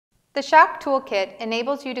The Shock Toolkit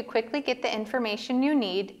enables you to quickly get the information you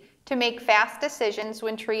need to make fast decisions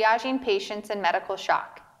when triaging patients in medical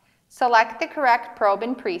shock. Select the correct probe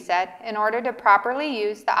and preset in order to properly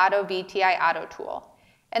use the Auto VTI Auto tool.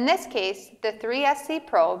 In this case, the 3SC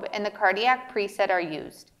probe and the cardiac preset are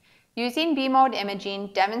used. Using B-mode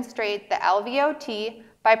imaging demonstrates the LVOT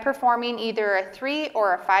by performing either a 3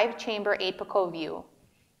 or a 5-chamber apical view.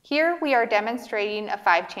 Here we are demonstrating a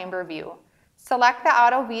 5-chamber view. Select the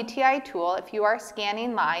Auto VTI tool if you are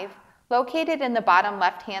scanning live, located in the bottom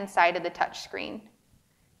left-hand side of the touchscreen.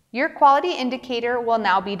 Your quality indicator will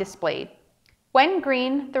now be displayed. When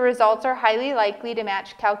green, the results are highly likely to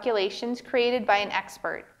match calculations created by an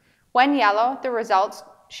expert. When yellow, the results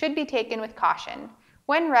should be taken with caution.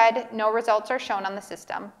 When red, no results are shown on the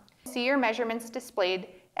system. See your measurements displayed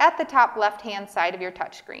at the top left-hand side of your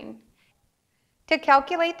touchscreen. To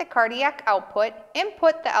calculate the cardiac output,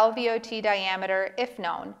 input the LVOT diameter if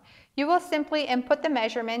known. You will simply input the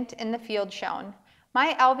measurement in the field shown.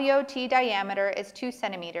 My LVOT diameter is 2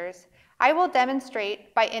 centimeters. I will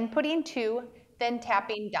demonstrate by inputting 2, then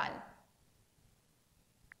tapping Done.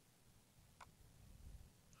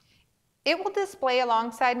 It will display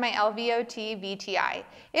alongside my LVOT VTI.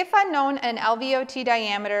 If unknown, an LVOT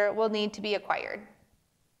diameter will need to be acquired.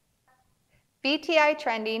 VTI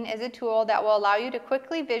trending is a tool that will allow you to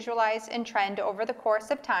quickly visualize and trend over the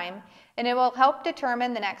course of time, and it will help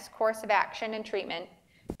determine the next course of action and treatment.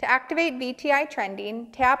 To activate VTI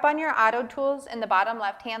trending, tap on your Auto tools in the bottom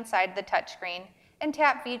left-hand side of the touchscreen and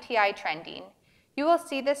tap VTI trending. You will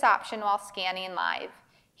see this option while scanning live.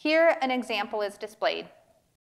 Here, an example is displayed.